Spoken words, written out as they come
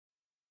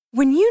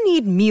When you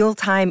need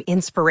mealtime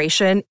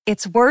inspiration,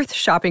 it's worth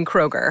shopping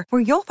Kroger,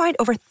 where you'll find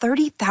over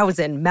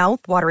 30,000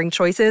 mouth-watering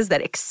choices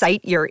that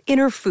excite your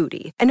inner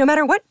foodie. And no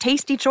matter what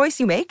tasty choice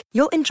you make,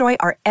 you'll enjoy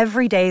our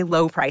everyday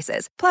low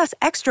prices, plus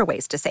extra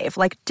ways to save,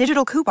 like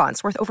digital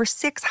coupons worth over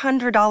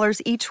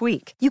 $600 each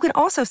week. You can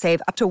also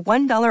save up to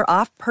 $1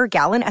 off per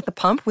gallon at the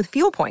pump with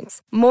fuel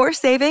points. More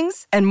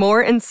savings and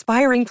more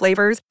inspiring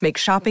flavors make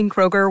shopping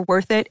Kroger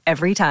worth it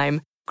every time.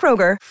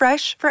 Kroger,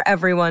 fresh for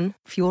everyone.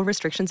 Fuel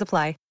restrictions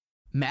apply.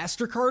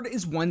 Mastercard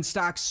is one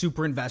stock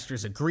super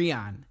investors agree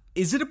on.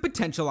 Is it a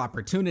potential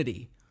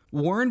opportunity?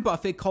 Warren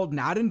Buffett called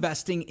not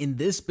investing in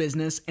this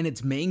business and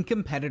its main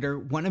competitor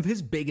one of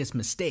his biggest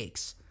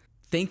mistakes.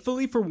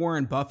 Thankfully for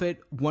Warren Buffett,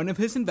 one of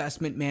his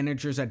investment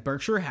managers at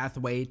Berkshire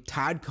Hathaway,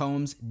 Todd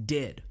Combs,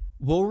 did.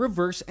 We'll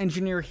reverse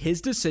engineer his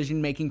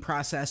decision-making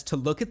process to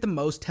look at the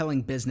most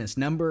telling business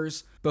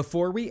numbers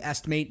before we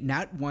estimate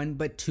not one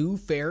but two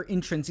fair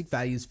intrinsic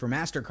values for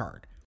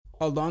Mastercard.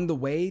 Along the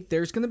way,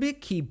 there's going to be a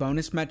key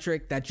bonus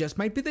metric that just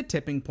might be the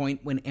tipping point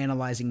when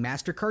analyzing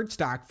Mastercard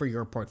stock for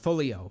your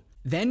portfolio.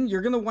 Then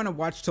you're going to want to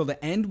watch till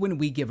the end when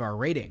we give our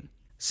rating.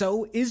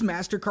 So, is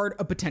Mastercard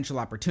a potential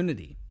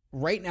opportunity?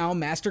 Right now,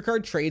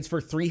 Mastercard trades for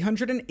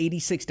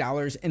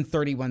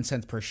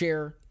 $386.31 per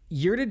share.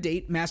 Year to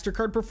date,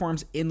 Mastercard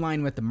performs in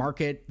line with the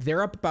market.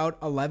 They're up about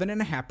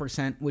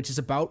 11.5%, which is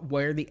about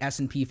where the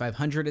S&P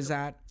 500 is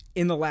at.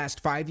 In the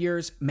last 5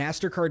 years,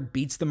 Mastercard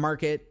beats the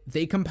market.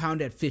 They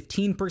compound at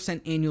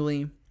 15%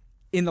 annually.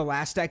 In the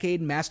last decade,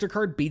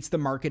 Mastercard beats the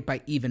market by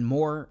even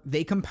more.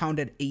 They compound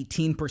at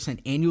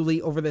 18%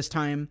 annually over this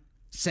time.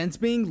 Since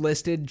being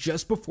listed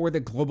just before the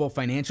global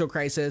financial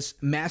crisis,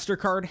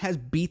 Mastercard has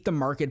beat the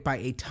market by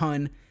a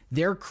ton.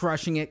 They're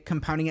crushing it,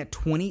 compounding at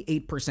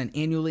 28%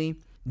 annually.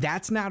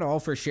 That's not all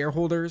for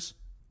shareholders.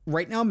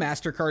 Right now,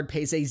 Mastercard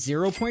pays a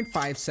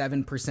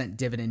 0.57%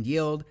 dividend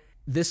yield.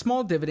 This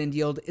small dividend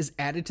yield is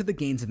added to the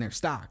gains in their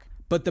stock.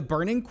 But the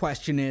burning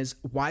question is,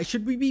 why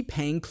should we be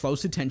paying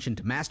close attention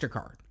to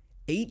Mastercard?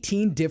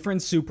 18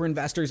 different super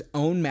investors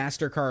own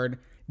Mastercard.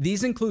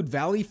 These include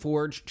Valley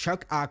Forge,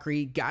 Chuck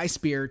Akre, Guy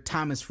Spear,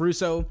 Thomas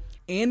Russo,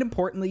 and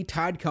importantly,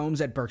 Todd Combs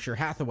at Berkshire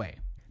Hathaway.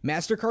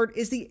 Mastercard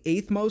is the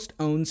 8th most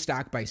owned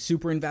stock by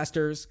super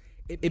investors.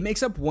 It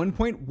makes up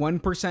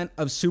 1.1%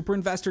 of super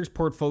investors'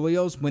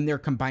 portfolios when they're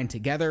combined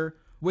together,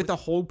 with a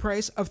hold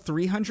price of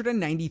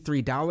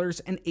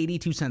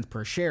 $393.82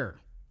 per share.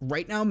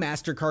 Right now,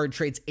 Mastercard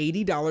trades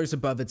 $80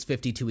 above its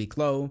 52-week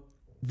low.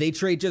 They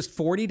trade just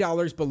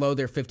 $40 below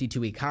their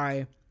 52-week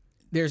high.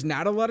 There's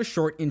not a lot of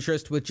short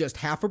interest, with just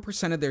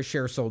 0.5% of their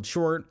shares sold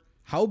short.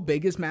 How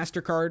big is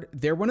Mastercard?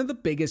 They're one of the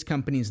biggest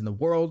companies in the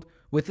world,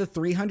 with a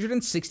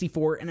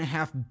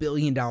 $364.5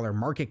 billion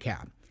market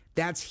cap.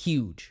 That's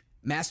huge.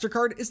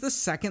 Mastercard is the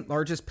second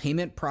largest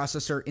payment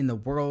processor in the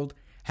world,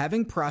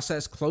 having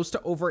processed close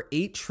to over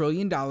 $8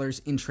 trillion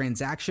in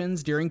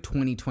transactions during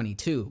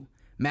 2022.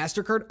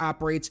 Mastercard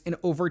operates in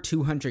over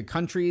 200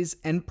 countries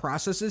and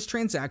processes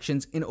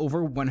transactions in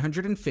over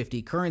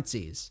 150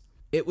 currencies.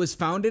 It was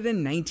founded in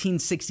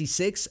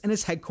 1966 and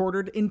is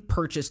headquartered in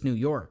Purchase, New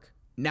York.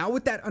 Now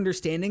with that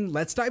understanding,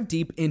 let's dive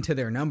deep into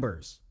their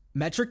numbers.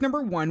 Metric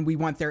number 1, we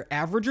want their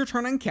average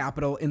return on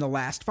capital in the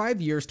last 5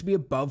 years to be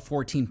above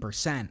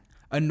 14%.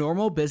 A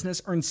normal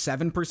business earns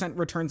 7%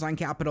 returns on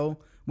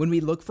capital. When we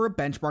look for a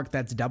benchmark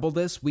that's double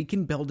this, we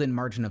can build in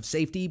margin of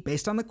safety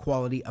based on the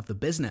quality of the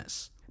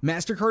business.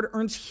 Mastercard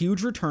earns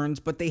huge returns,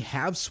 but they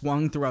have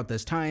swung throughout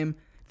this time.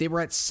 They were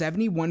at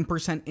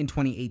 71% in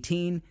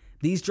 2018.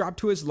 These dropped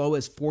to as low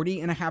as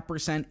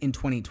 40.5% in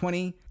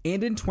 2020,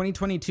 and in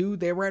 2022,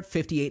 they were at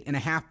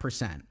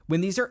 58.5%.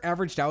 When these are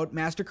averaged out,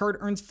 Mastercard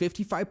earns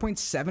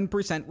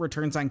 55.7%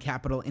 returns on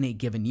capital in a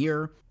given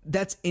year.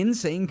 That's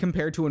insane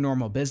compared to a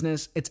normal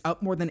business. It's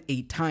up more than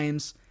 8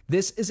 times.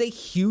 This is a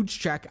huge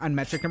check on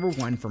metric number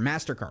 1 for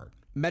Mastercard.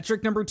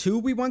 Metric number 2,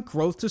 we want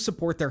growth to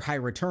support their high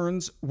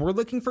returns. We're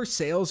looking for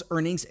sales,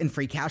 earnings, and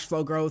free cash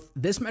flow growth.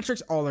 This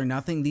metric's all or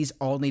nothing. These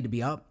all need to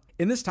be up.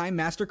 In this time,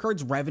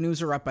 Mastercard's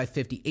revenues are up by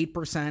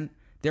 58%,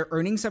 their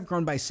earnings have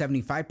grown by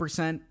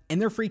 75%,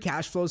 and their free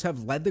cash flows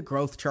have led the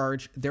growth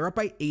charge. They're up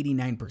by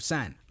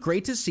 89%.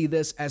 Great to see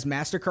this as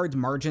Mastercard's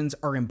margins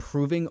are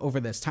improving over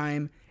this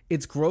time.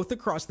 It's growth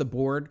across the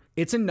board.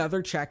 It's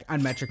another check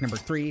on metric number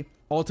 3.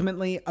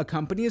 Ultimately, a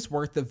company is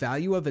worth the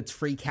value of its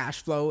free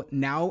cash flow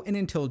now and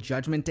until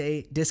Judgment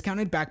Day,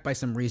 discounted back by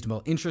some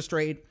reasonable interest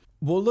rate.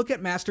 We'll look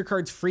at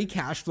Mastercard's free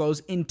cash flows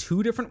in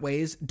 2 different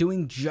ways,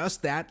 doing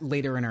just that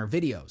later in our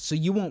video, so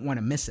you won't want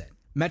to miss it.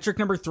 Metric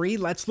number 3,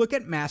 let's look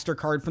at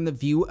Mastercard from the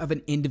view of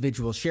an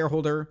individual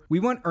shareholder. We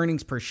want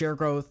earnings per share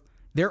growth.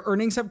 Their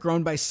earnings have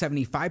grown by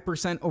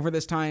 75% over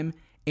this time,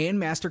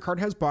 and Mastercard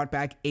has bought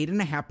back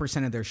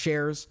 8.5% of their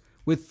shares.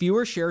 With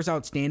fewer shares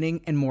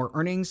outstanding and more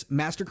earnings,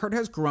 Mastercard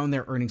has grown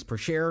their earnings per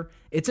share.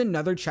 It's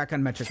another check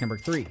on metric number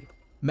 3.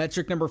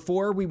 Metric number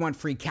 4, we want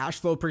free cash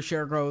flow per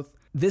share growth.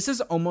 This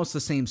is almost the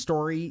same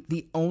story.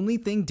 The only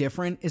thing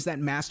different is that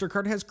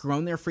Mastercard has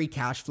grown their free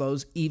cash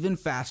flows even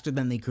faster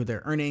than they grew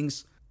their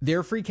earnings.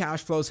 Their free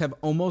cash flows have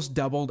almost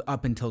doubled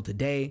up until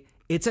today.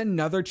 It's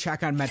another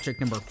check on metric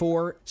number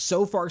 4.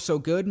 So far so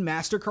good,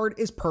 Mastercard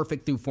is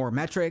perfect through 4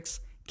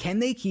 metrics. Can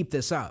they keep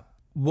this up?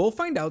 We'll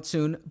find out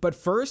soon, but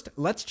first,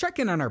 let's check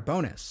in on our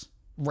bonus.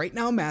 Right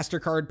now,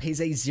 Mastercard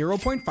pays a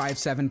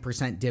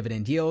 0.57%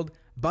 dividend yield,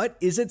 but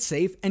is it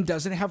safe and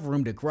does it have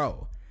room to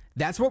grow?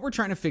 That's what we're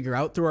trying to figure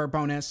out through our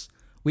bonus.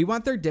 We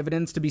want their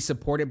dividends to be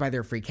supported by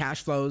their free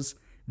cash flows.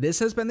 This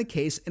has been the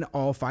case in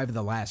all 5 of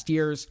the last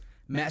years.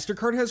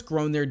 Mastercard has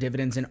grown their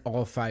dividends in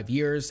all 5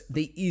 years.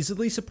 They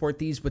easily support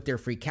these with their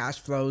free cash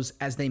flows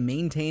as they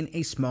maintain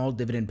a small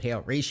dividend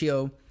payout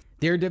ratio.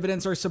 Their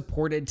dividends are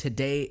supported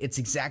today. It's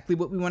exactly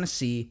what we want to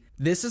see.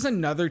 This is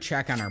another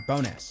check on our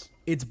bonus.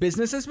 It's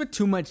businesses with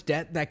too much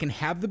debt that can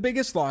have the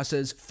biggest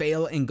losses,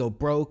 fail, and go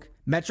broke.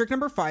 Metric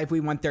number 5, we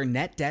want their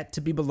net debt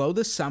to be below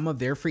the sum of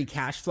their free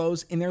cash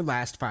flows in their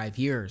last 5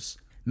 years.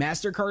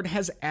 Mastercard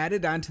has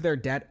added on to their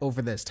debt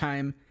over this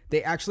time.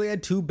 They actually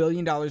had $2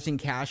 billion in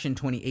cash in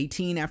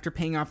 2018 after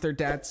paying off their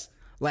debts.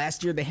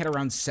 Last year, they had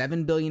around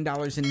 $7 billion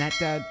in net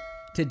debt.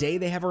 Today,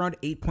 they have around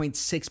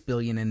 $8.6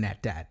 billion in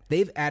net debt.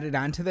 They've added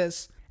on to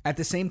this. At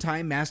the same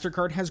time,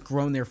 Mastercard has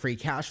grown their free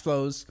cash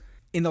flows.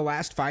 In the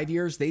last 5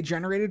 years, they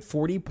generated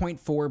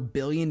 $40.4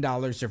 billion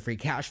of free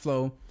cash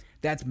flow.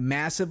 That's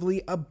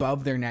massively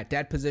above their net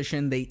debt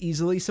position. They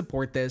easily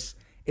support this.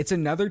 It's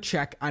another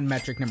check on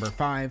metric number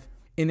 5.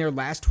 In their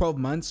last 12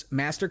 months,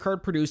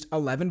 Mastercard produced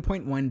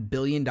 $11.1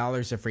 billion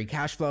of free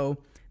cash flow.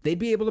 They'd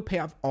be able to pay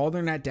off all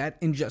their net debt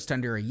in just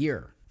under a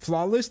year.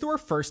 Flawless through our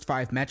first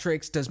 5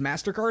 metrics, does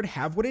Mastercard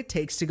have what it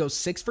takes to go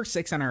 6 for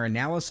 6 on our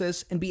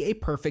analysis and be a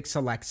perfect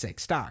select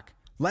 6 stock?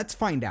 Let's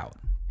find out.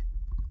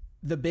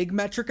 The big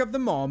metric of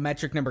them all,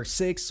 metric number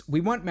 6,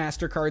 we want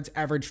Mastercard's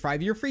average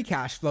 5-year free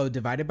cash flow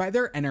divided by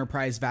their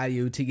enterprise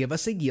value to give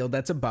us a yield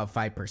that's above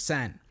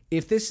 5%.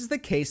 If this is the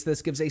case,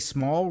 this gives a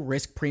small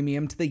risk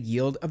premium to the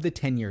yield of the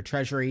 10-year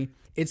treasury.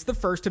 It's the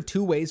first of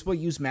 2 ways we'll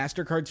use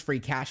Mastercard's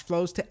free cash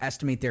flows to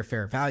estimate their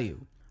fair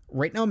value.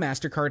 Right now,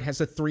 Mastercard has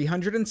a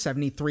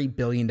 $373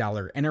 billion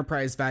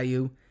enterprise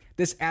value.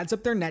 This adds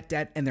up their net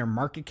debt and their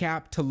market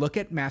cap to look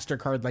at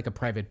Mastercard like a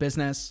private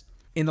business.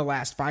 In the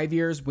last 5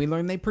 years, we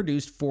learned they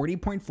produced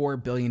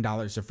 $40.4 billion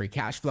of free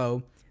cash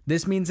flow.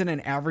 This means in an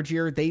average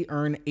year, they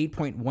earn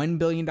 $8.1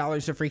 billion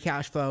of free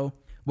cash flow.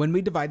 When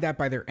we divide that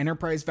by their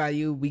enterprise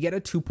value, we get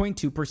a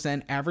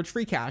 2.2% average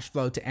free cash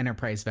flow to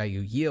enterprise value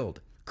yield.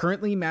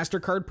 Currently,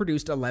 Mastercard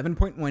produced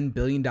 $11.1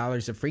 billion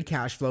of free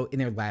cash flow in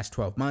their last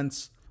 12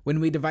 months. When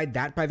we divide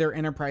that by their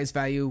enterprise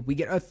value, we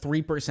get a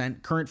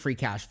 3% current free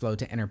cash flow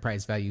to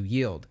enterprise value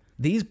yield.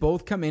 These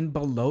both come in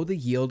below the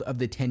yield of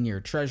the 10-year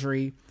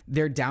treasury.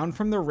 They're down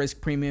from the risk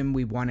premium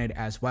we wanted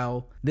as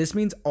well. This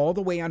means all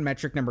the way on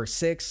metric number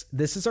 6,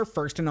 this is our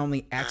first and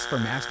only X for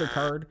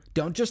Mastercard.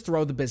 Don't just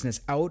throw the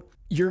business out.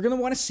 You're going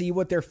to want to see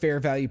what their fair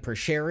value per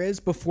share is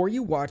before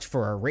you watch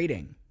for our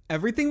rating.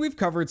 Everything we've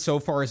covered so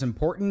far is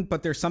important,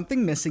 but there's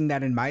something missing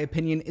that in my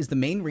opinion is the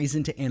main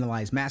reason to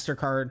analyze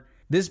Mastercard.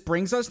 This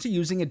brings us to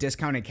using a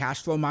discounted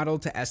cash flow model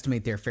to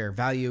estimate their fair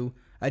value.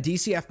 A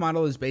DCF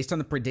model is based on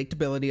the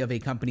predictability of a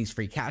company's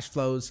free cash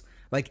flows.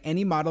 Like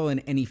any model in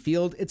any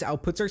field, its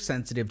outputs are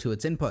sensitive to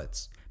its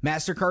inputs.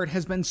 Mastercard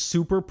has been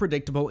super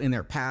predictable in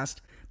their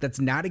past. That's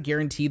not a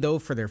guarantee though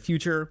for their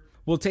future.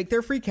 We'll take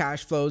their free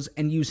cash flows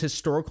and use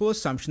historical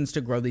assumptions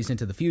to grow these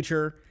into the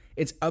future.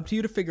 It's up to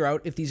you to figure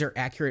out if these are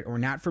accurate or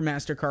not for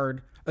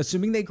Mastercard.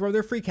 Assuming they grow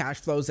their free cash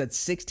flows at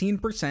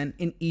 16%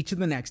 in each of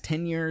the next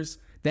 10 years,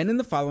 then in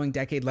the following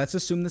decade, let's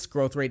assume this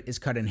growth rate is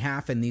cut in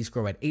half and these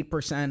grow at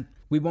 8%.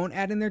 We won't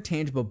add in their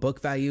tangible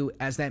book value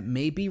as that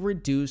may be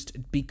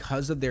reduced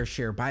because of their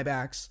share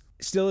buybacks.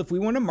 Still, if we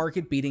want a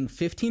market-beating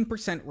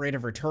 15% rate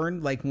of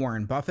return like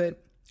Warren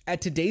Buffett, at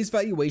today's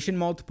valuation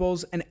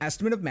multiples, an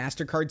estimate of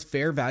Mastercard's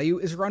fair value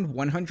is around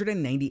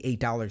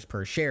 $198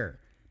 per share.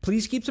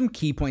 Please keep some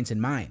key points in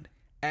mind.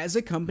 As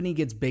a company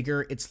gets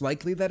bigger, it's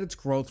likely that its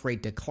growth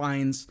rate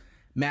declines.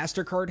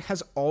 Mastercard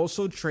has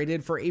also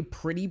traded for a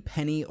pretty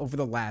penny over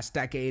the last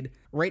decade.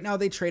 Right now,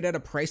 they trade at a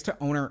price to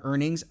owner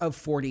earnings of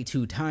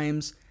 42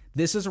 times.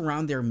 This is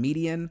around their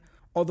median,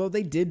 although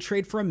they did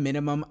trade for a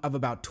minimum of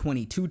about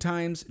 22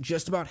 times,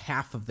 just about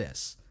half of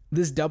this.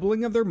 This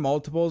doubling of their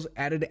multiples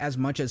added as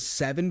much as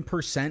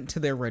 7% to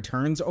their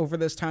returns over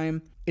this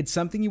time. It's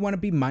something you want to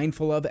be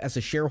mindful of as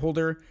a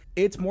shareholder.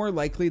 It's more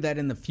likely that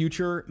in the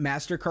future,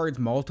 Mastercard's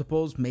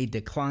multiples may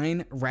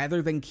decline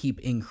rather than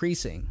keep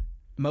increasing.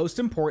 Most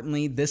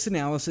importantly, this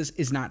analysis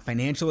is not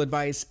financial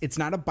advice. It's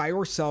not a buy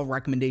or sell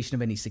recommendation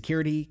of any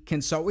security.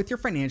 Consult with your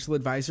financial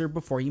advisor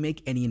before you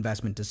make any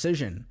investment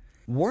decision.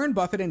 Warren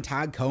Buffett and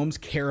Todd Combs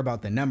care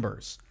about the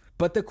numbers,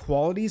 but the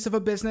qualities of a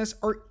business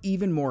are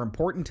even more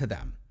important to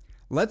them.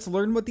 Let's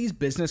learn what these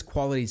business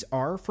qualities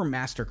are for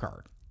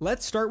Mastercard.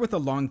 Let's start with a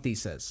long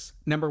thesis.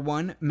 Number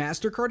 1,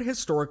 Mastercard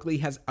historically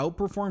has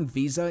outperformed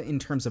Visa in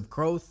terms of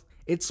growth.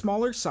 Its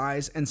smaller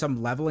size and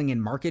some leveling in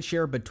market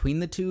share between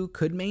the two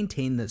could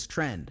maintain this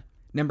trend.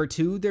 Number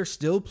 2, there's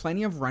still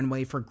plenty of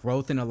runway for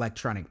growth in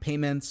electronic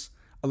payments.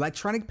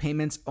 Electronic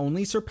payments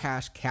only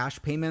surpassed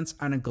cash payments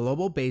on a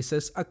global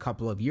basis a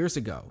couple of years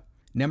ago.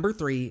 Number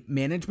 3,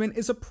 management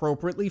is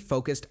appropriately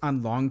focused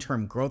on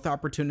long-term growth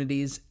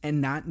opportunities and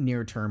not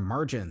near-term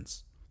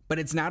margins. But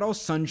it's not all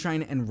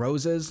sunshine and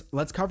roses.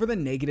 Let's cover the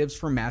negatives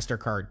for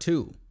Mastercard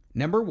too.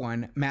 Number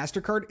 1,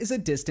 Mastercard is a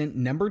distant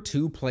number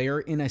 2 player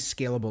in a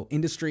scalable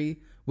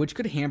industry, which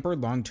could hamper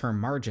long-term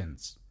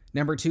margins.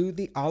 Number 2,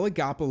 the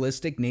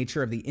oligopolistic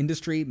nature of the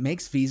industry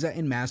makes Visa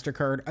and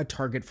Mastercard a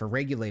target for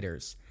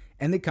regulators,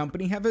 and the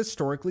company have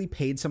historically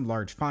paid some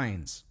large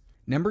fines.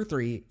 Number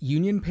 3,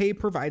 UnionPay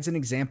provides an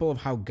example of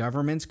how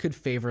governments could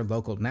favor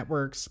local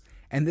networks,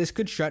 and this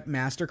could shut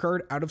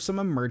Mastercard out of some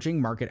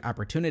emerging market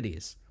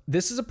opportunities.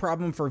 This is a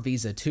problem for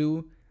Visa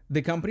too.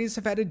 The companies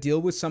have had to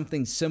deal with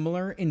something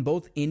similar in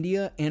both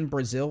India and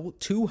Brazil,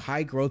 2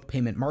 high-growth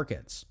payment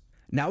markets.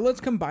 Now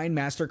let's combine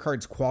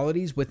Mastercard's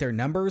qualities with their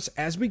numbers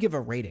as we give a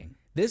rating.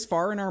 This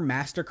far in our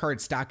Mastercard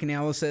stock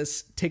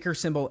analysis, ticker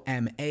symbol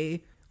MA,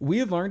 we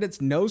have learned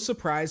it's no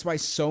surprise why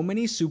so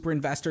many super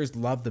investors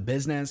love the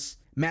business.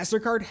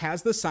 Mastercard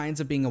has the signs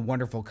of being a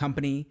wonderful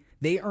company.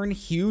 They earn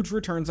huge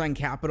returns on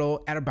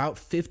capital at about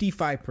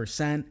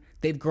 55%.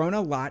 They've grown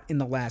a lot in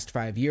the last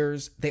 5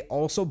 years. They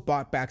also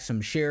bought back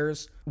some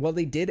shares. While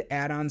they did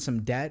add on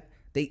some debt,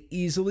 they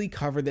easily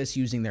cover this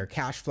using their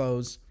cash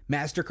flows.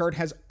 Mastercard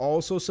has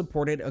also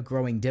supported a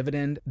growing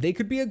dividend. They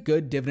could be a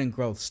good dividend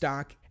growth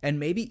stock and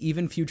maybe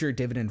even future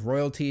dividend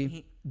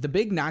royalty. The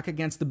big knock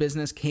against the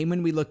business came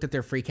when we looked at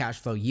their free cash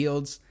flow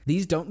yields.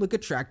 These don't look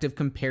attractive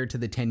compared to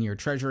the 10-year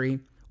treasury.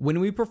 When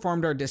we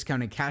performed our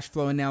discounted cash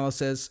flow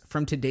analysis,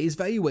 from today's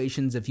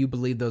valuations, if you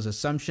believe those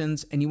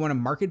assumptions and you want a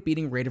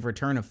market-beating rate of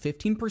return of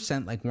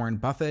 15% like Warren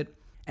Buffett,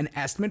 an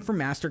estimate for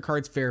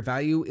Mastercard's fair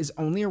value is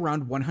only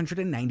around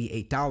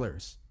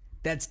 $198.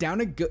 That's down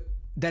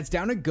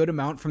a good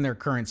amount from their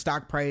current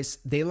stock price.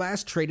 They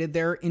last traded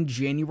there in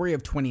January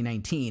of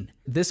 2019.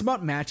 This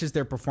amount matches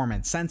their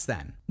performance since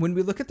then. When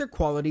we look at their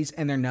qualities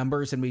and their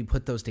numbers and we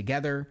put those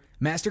together,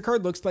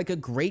 Mastercard looks like a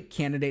great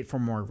candidate for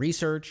more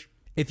research.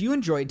 If you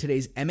enjoyed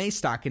today's MA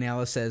stock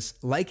analysis,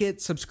 like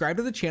it, subscribe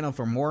to the channel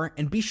for more,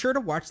 and be sure to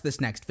watch this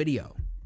next video.